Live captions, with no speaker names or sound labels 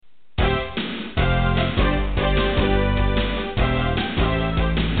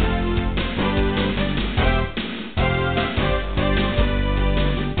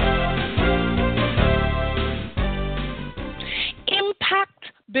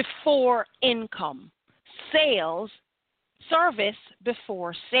before income. Sales, service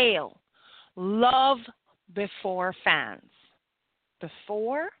before sale. Love before fans.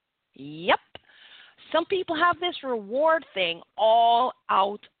 Before? Yep. Some people have this reward thing all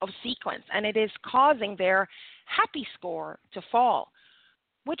out of sequence, and it is causing their happy score to fall.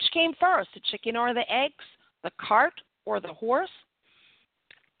 Which came first, the chicken or the eggs, the cart or the horse?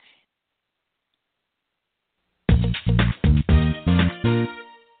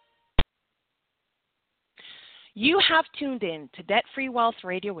 You have tuned in to Debt Free Wealth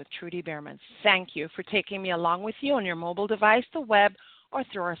Radio with Trudy Behrman. Thank you for taking me along with you on your mobile device, the web, or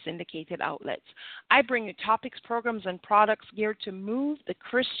through our syndicated outlets. I bring you topics, programs, and products geared to move the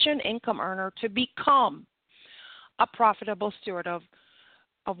Christian income earner to become a profitable steward of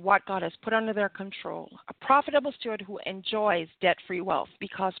what God has put under their control, a profitable steward who enjoys debt-free wealth,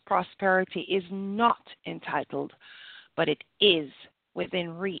 because prosperity is not entitled, but it is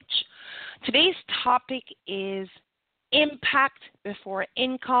within reach. Today's topic is impact before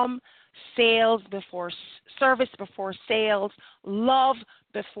income, sales before service before sales, love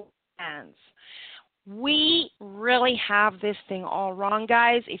before fans. We really have this thing all wrong,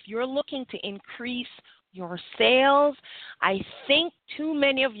 guys. If you're looking to increase your sales, I think too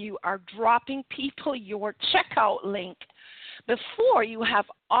many of you are dropping people your checkout link before you have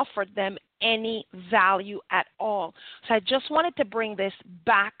offered them any value at all. So I just wanted to bring this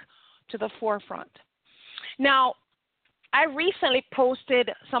back to the forefront. Now, I recently posted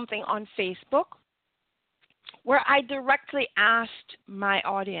something on Facebook where I directly asked my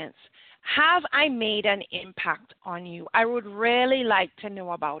audience, have I made an impact on you? I would really like to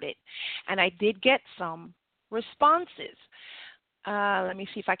know about it. And I did get some responses. Let me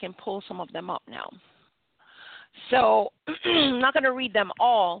see if I can pull some of them up now. So I'm not going to read them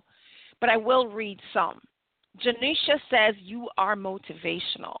all, but I will read some. Janisha says, you are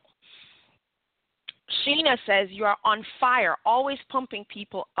motivational. Sheena says, you are on fire, always pumping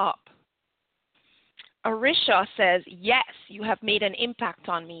people up. Arisha says, yes, you have made an impact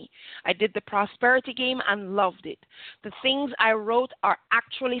on me. I did the prosperity game and loved it. The things I wrote are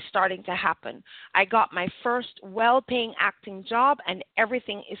actually starting to happen. I got my first well-paying acting job, and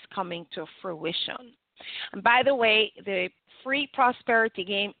everything is coming to fruition. And by the way, the free prosperity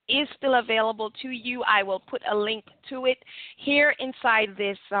game is still available to you. I will put a link to it here inside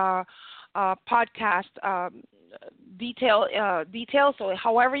this podcast detail. So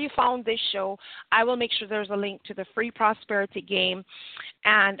however you found this show, I will make sure there's a link to the free prosperity game.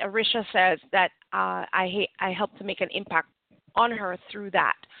 And Arisha says that I helped to make an impact on her through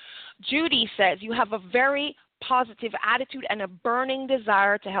that. Judy says, you have a very positive attitude and a burning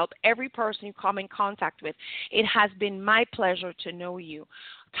desire to help every person you come in contact with. It has been my pleasure to know you.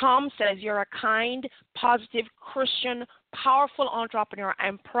 Tom says, you're a kind, positive, Christian, powerful entrepreneur.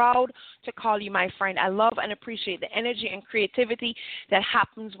 I'm proud to call you my friend. I love and appreciate the energy and creativity that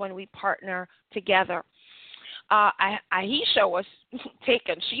happens when we partner together. Aisha was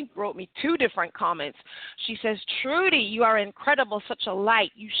taken. She wrote me 2 different comments. She says, Trudy, you are incredible, such a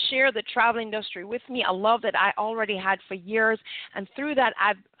light. You share the travel industry with me, a love that I already had for years. And through that,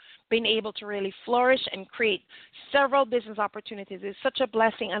 I've been able to really flourish and create several business opportunities. It's such a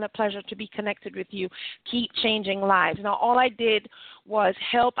blessing and a pleasure to be connected with you. Keep changing lives. Now, all I did was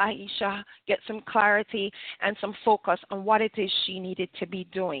help Aisha get some clarity and some focus on what it is she needed to be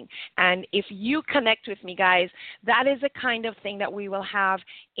doing. And if you connect with me, guys, that is the kind of thing that we will have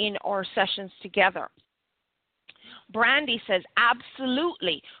in our sessions together. Brandy says,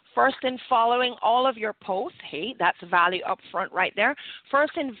 absolutely. First in following all of your posts, hey, that's value up front right there.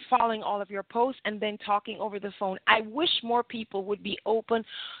 First in following all of your posts and then talking over the phone. I wish more people would be open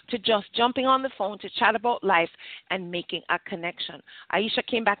to just jumping on the phone to chat about life and making a connection. Aisha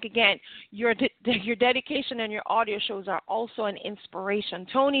came back again. Your dedication and your audio shows are also an inspiration.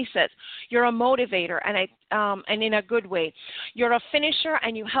 Tony says, you're a motivator and in a good way. You're a finisher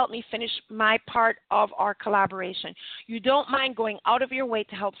and you help me finish my part of our collaboration. You don't mind going out of your way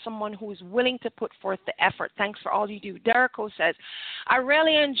to help someone who is willing to put forth the effort. Thanks for all you do. Derico says, I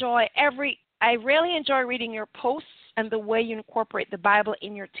really enjoy reading your posts and the way you incorporate the Bible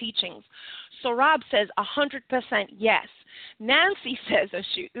in your teachings. So Rob says 100% yes. Nancy says,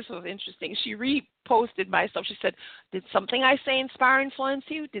 this was interesting. She reposted my stuff. She said, did something I say inspire, influence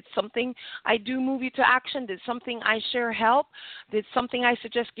you? Did something I do move you to action? Did something I share help? Did something I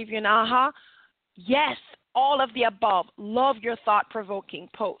suggest give you an aha? Yes, all of the above. Love your thought-provoking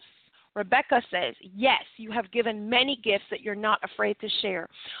posts. Rebecca says, yes, you have given many gifts that you're not afraid to share.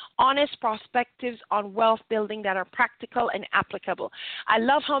 Honest perspectives on wealth building that are practical and applicable. I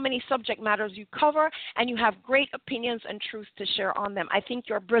love how many subject matters you cover, and you have great opinions and truths to share on them. I think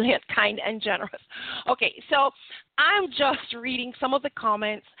you're brilliant, kind, and generous. Okay, so I'm just reading some of the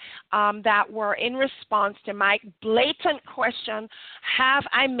comments that were in response to my blatant question, have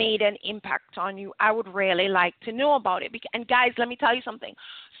I made an impact on you? I would really like to know about it. And guys, let me tell you something.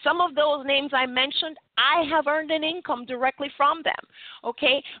 Some of those names I mentioned, I have earned an income directly from them,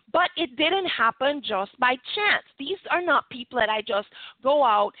 okay? But it didn't happen just by chance. These are not people that I just go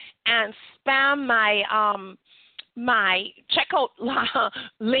out and spam my checkout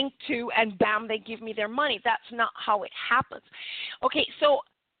link to, and bam, they give me their money. That's not how it happens. Okay, so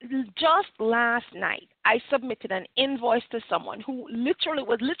just last night, I submitted an invoice to someone who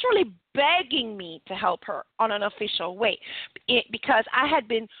was literally begging me to help her on an official way, because I had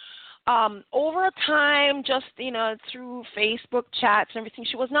been over time, just through Facebook chats and everything.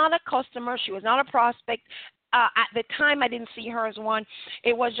 She was not a customer. She was not a prospect. At the time, I didn't see her as one.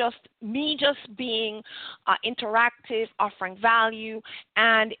 It was just me just being interactive, offering value,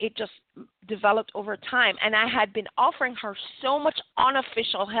 and it just developed over time. And I had been offering her so much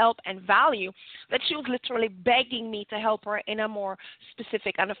unofficial help and value that she was literally begging me to help her in a more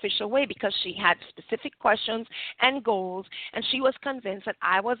specific, unofficial way, because she had specific questions and goals, and she was convinced that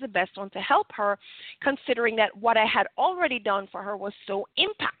I was the best one to help her, considering that what I had already done for her was so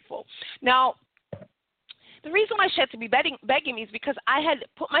impactful. Now, the reason why she had to be begging me is because I had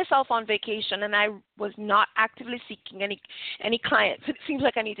put myself on vacation, and I was not actively seeking any clients. It seems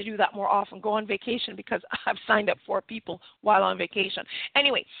like I need to do that more often, go on vacation, because I've signed up 4 people while on vacation.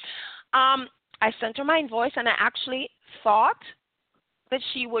 Anyway, I sent her my invoice, and I actually thought that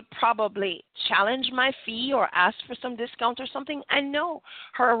she would probably challenge my fee or ask for some discount or something. And no,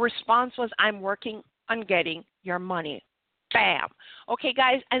 her response was, I'm working on getting your money. Bam. Okay,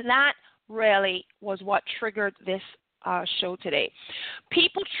 guys, and that really was what triggered this show today.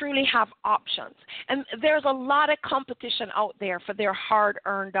 People truly have options, and there's a lot of competition out there for their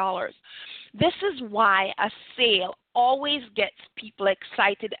hard-earned dollars. This is why a sale always gets people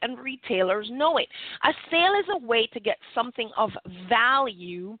excited, and retailers know it. A sale is a way to get something of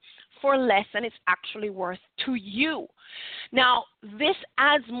value for less than it's actually worth to you. Now, this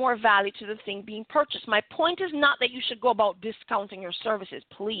adds more value to the thing being purchased. My point is not that you should go about discounting your services.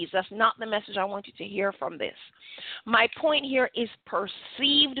 Please, that's not the message I want you to hear from this. My point here is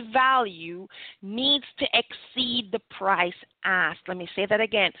perceived value needs to exceed the price asked. Let me say that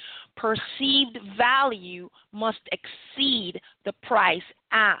again. Perceived value must exceed the price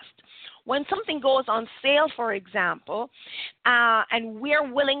asked. When something goes on sale, for example, and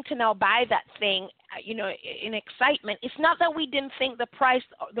we're willing to now buy that thing, in excitement, it's not that we didn't think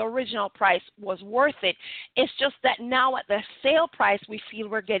the original price was worth it. It's just that now at the sale price, we feel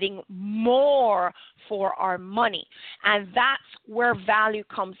we're getting more for our money. And that's where value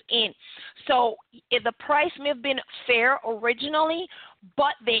comes in. So if the price may have been fair originally,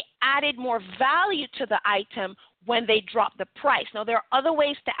 but they added more value to the item when they drop the price. Now, there are other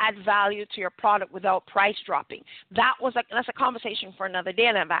ways to add value to your product without price dropping. That's a conversation for another day,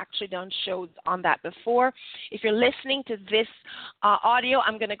 and I've actually done shows on that before. If you're listening to this audio,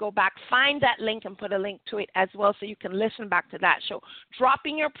 I'm going to go back, find that link, and put a link to it as well so you can listen back to that show.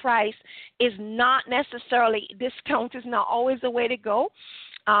 Dropping your price is not necessarily, discount is not always the way to go.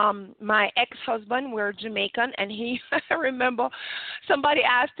 My ex-husband, we're Jamaican, and I remember somebody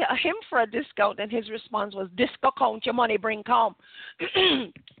asked him for a discount, and his response was, discount your money, bring come.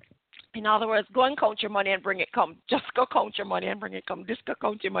 In other words, go and count your money and bring it come. Just go count your money and bring it come. Just go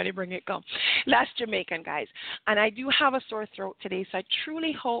count your money, bring it come. That's Jamaican, guys. And I do have a sore throat today, so I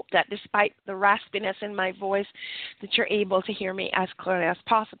truly hope that despite the raspiness in my voice, that you're able to hear me as clearly as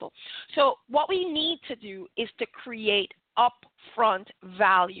possible. So what we need to do is to create upfront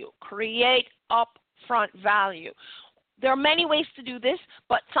value. Create upfront value. There are many ways to do this,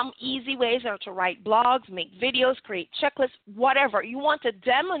 but some easy ways are to write blogs, make videos, create checklists, whatever. You want to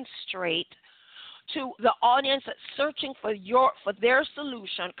demonstrate to the audience that's searching for their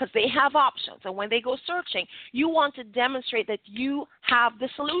solution, because they have options. And when they go searching, you want to demonstrate that you have the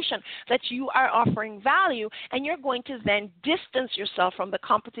solution, that you are offering value, and you're going to then distance yourself from the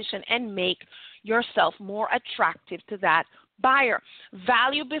competition and make yourself more attractive to that buyer,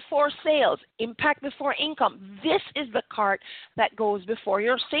 value before sales, impact before income. This is the cart that goes before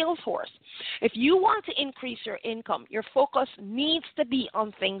your sales horse. If you want to increase your income, your focus needs to be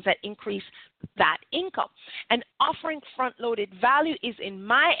on things that increase that income. And offering front-loaded value is, in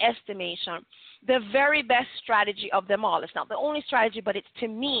my estimation, the very best strategy of them all. It's not the only strategy, but it's, to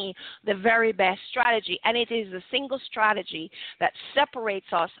me, the very best strategy. And it is the single strategy that separates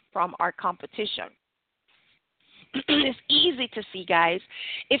us from our competition. It's easy to see, guys.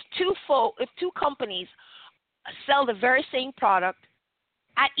 If two companies sell the very same product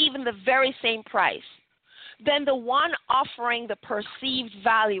at even the very same price, then the one offering the perceived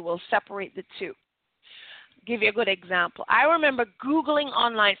value will separate the two. Give you a good example. I remember Googling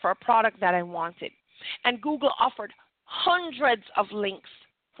online for a product that I wanted, and Google offered hundreds of links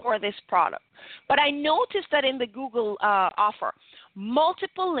for this product. But I noticed that in the Google offer,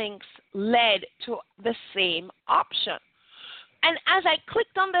 multiple links led to the same option. And as I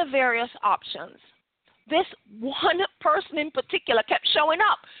clicked on the various options, this one person in particular kept showing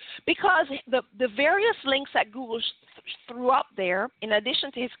up because the various links that Google threw up there, in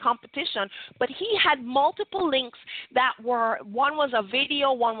addition to his competition, but he had multiple links that were, one was a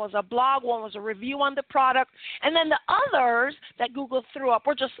video, one was a blog, one was a review on the product, and then the others that Google threw up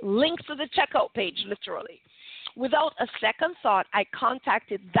were just links to the checkout page, literally. Without a second thought, I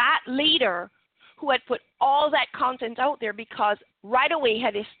contacted that leader who had put all that content out there, because right away he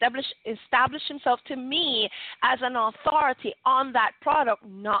had established himself to me as an authority on that product,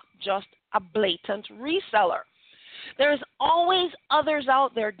 not just a blatant reseller. There's always others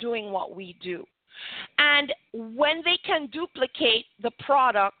out there doing what we do. And when they can duplicate the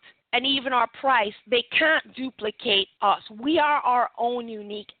product and even our price, they can't duplicate us. We are our own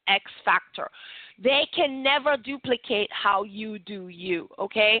unique X factor. They can never duplicate how you do you,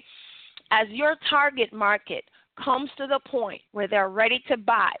 okay? As your target market comes to the point where they're ready to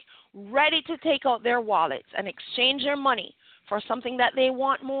buy, ready to take out their wallets and exchange their money for something that they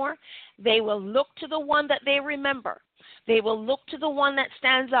want more, they will look to the one that they remember. They will look to the one that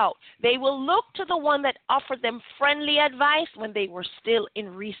stands out. They will look to the one that offered them friendly advice when they were still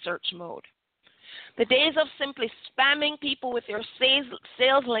in research mode. The days of simply spamming people with your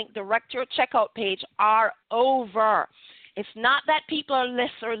sales link direct to your checkout page are over. It's not that people are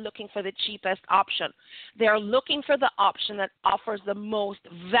necessarily looking for the cheapest option. They're looking for the option that offers the most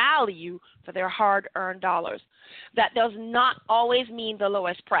value for their hard-earned dollars. That does not always mean the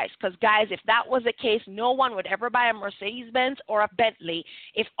lowest price, because, guys, if that was the case, no one would ever buy a Mercedes-Benz or a Bentley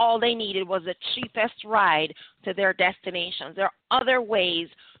if all they needed was the cheapest ride to their destinations. There are other ways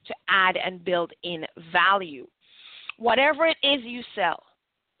to add and build in value. Whatever it is you sell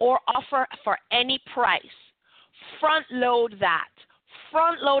or offer for any price, front load that.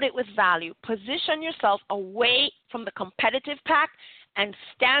 Front load it with value. Position yourself away from the competitive pack and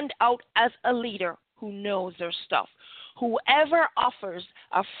stand out as a leader who knows their stuff. Whoever offers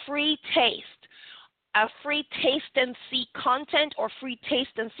a free taste and see content or free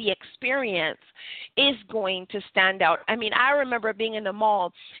taste and see experience is going to stand out. I mean, I remember being in the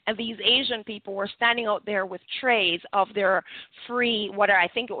mall and these Asian people were standing out there with trays of their free, whatever, I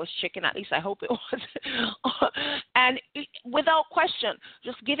think it was chicken, at least I hope it was. And without question,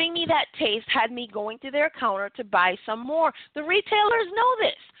 just giving me that taste had me going to their counter to buy some more. The retailers know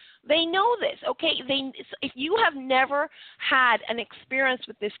this. They know this, okay? If you have never had an experience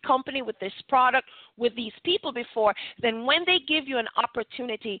with this company, with this product, with these people before, then when they give you an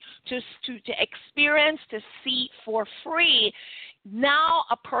opportunity to experience, to see for free, now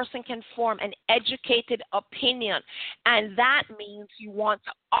a person can form an educated opinion, and that means you want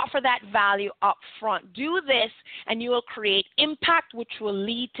to offer that value up front. Do this, and you will create impact, which will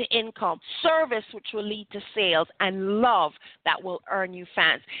lead to income, service, which will lead to sales, and love that will earn you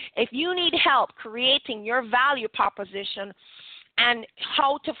fans. If you need help creating your value proposition and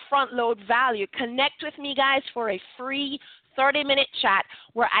how to front load value, connect with me, guys, for a free 30-minute chat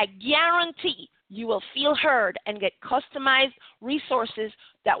where I guarantee you will feel heard and get customized resources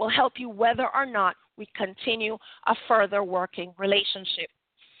that will help you whether or not we continue a further working relationship.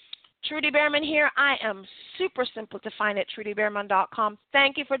 Trudy Behrman here. I am super simple to find at trudybehrman.com.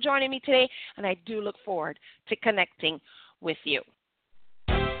 Thank you for joining me today, and I do look forward to connecting with you.